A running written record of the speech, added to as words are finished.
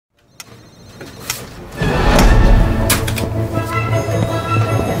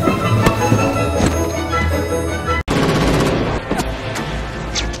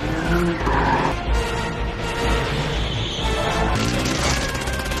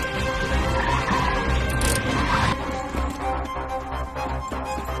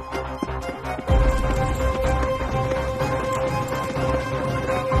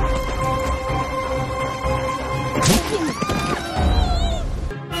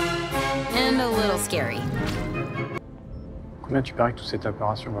and a little scary. Combien tu paries que toute cette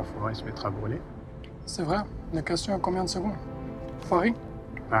opération va foirer et se mettre à brûler? C'est vrai? La question à combien de secondes? Foiré?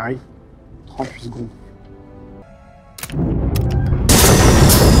 Paris, 38 secondes.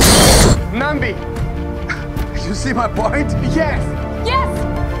 Nambi! You see my point? Yes! Yes!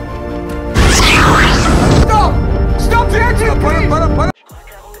 Stop! Stop the engine, please! Para!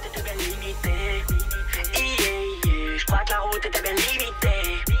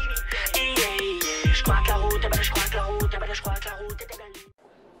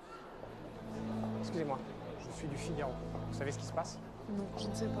 Excusez-moi, je suis du Figaro. Vous savez ce qui se passe? Non, je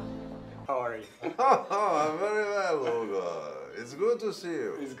ne sais pas. How are you? Oh, very well, Hugo. It's good to see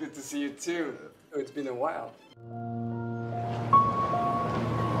you. It's good to see you too. Oh, it's been a while.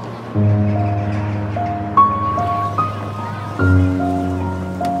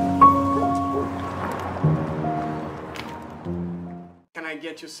 Can I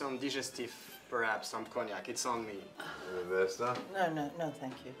get you some digestif, perhaps some cognac? It's on me. Vesta? No,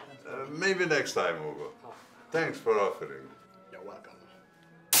 thank you. Maybe next time, Hugo. Thanks for offering. You're welcome.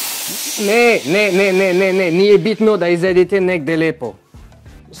 Ne, nije bitno da izjedete negde lepo.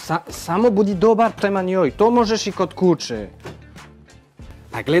 Samo budi dobar prema njoj, to možeš i kod kuće.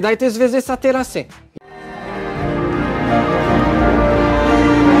 A gledajte zvezde sa terase.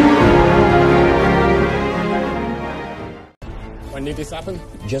 When did this happen?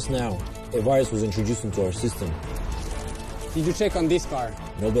 Just now, a virus was introduced into our system. Did you check on this car?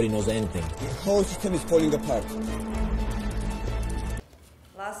 Nobody knows anything. The whole system is falling apart.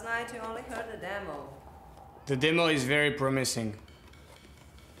 Last night you only heard the demo. The demo is very promising.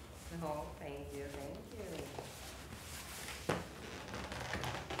 Oh, thank you.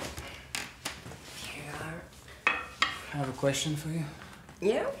 Here. I have a question for you.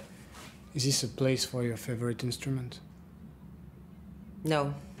 Yeah? Is this a place for your favorite instrument?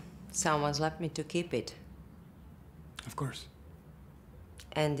 No. Someone's left me to keep it. Of course.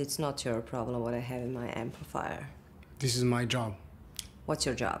 And it's not your problem what I have in my amplifier. This is my job. What's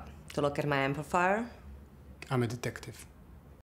your job? To look at my amplifier? I'm a detective.